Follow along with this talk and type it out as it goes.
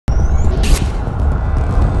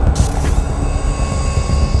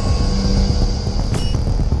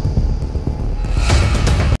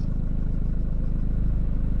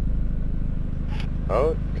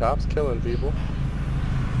cops killing people.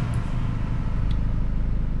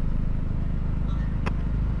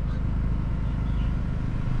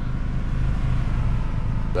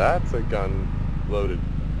 That's a gun-loaded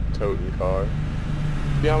toting car.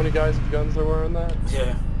 See how many guys with guns there were in that?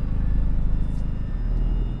 Yeah.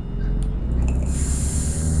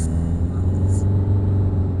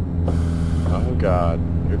 Oh god,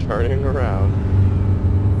 you're turning around.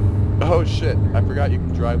 Oh shit, I forgot you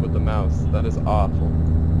can drive with the mouse. That is awful.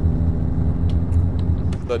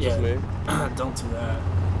 Is that just me? Don't do that.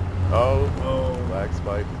 Oh, Oh. lag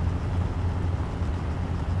spike.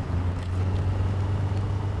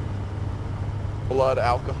 Blood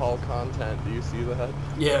alcohol content, do you see that?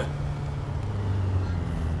 Yeah.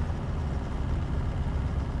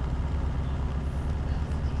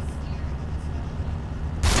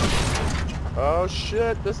 Oh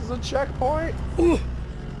shit, this is a checkpoint! Ooh.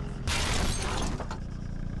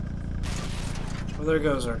 Well, there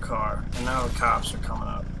goes our car, and now the cops are coming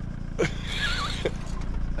up.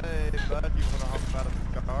 Hey, bud, you wanna hop out of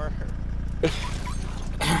the car?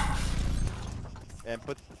 And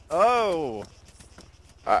put... Oh!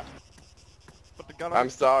 Put the gun on. I'm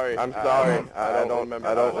sorry. I don't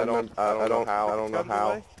know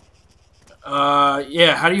how.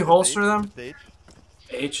 Yeah, how do you holster H? them? H?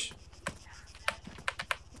 H.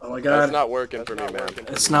 Oh my god. That's not working for me, man.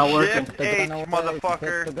 It's not working. Shift H,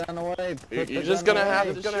 motherfucker! Put the gun away. You're just gonna have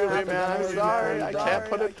to shoot me, man. I'm sorry. I can't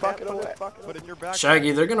put it fucking away. Put it in your back.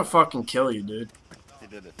 Shaggy, they're gonna fucking kill you, dude. He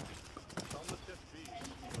did it.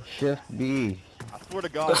 Shift B. I swear to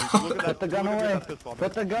God, he's looking at Put the gun away. pistol.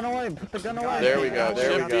 Put the gun away. Put the gun away. There we go.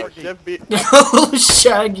 There we go. Shift B. Oh,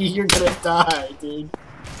 Shaggy, you're gonna die, dude.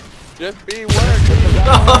 Shift B work.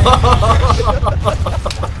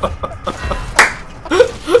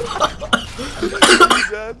 You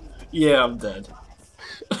dead? Yeah, I'm dead.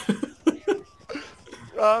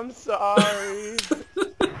 I'm sorry.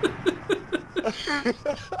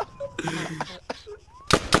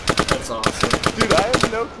 That's awesome. Dude, I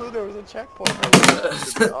had no clue there was a checkpoint over there,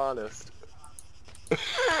 to be honest.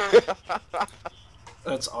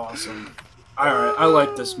 That's awesome. Alright, I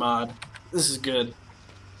like this mod. This is good.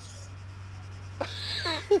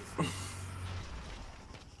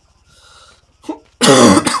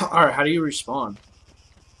 Alright, how do you respawn?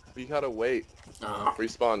 We gotta wait. Oh.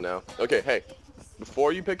 Respawn now. Okay, hey.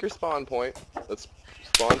 Before you pick your spawn point, let's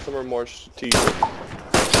spawn somewhere more strategic.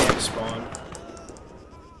 Can't spawn.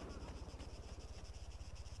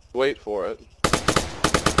 Wait for it.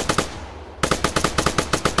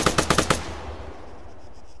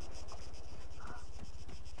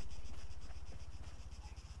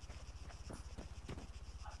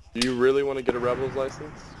 Do you really want to get a Rebels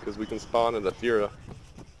license? Because we can spawn at a Fura.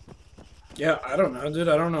 Yeah, I don't know, dude.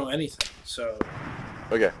 I don't know anything, so...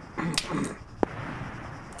 Okay.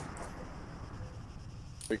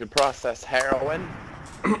 We could process heroin.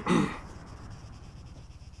 We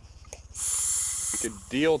could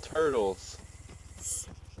deal turtles.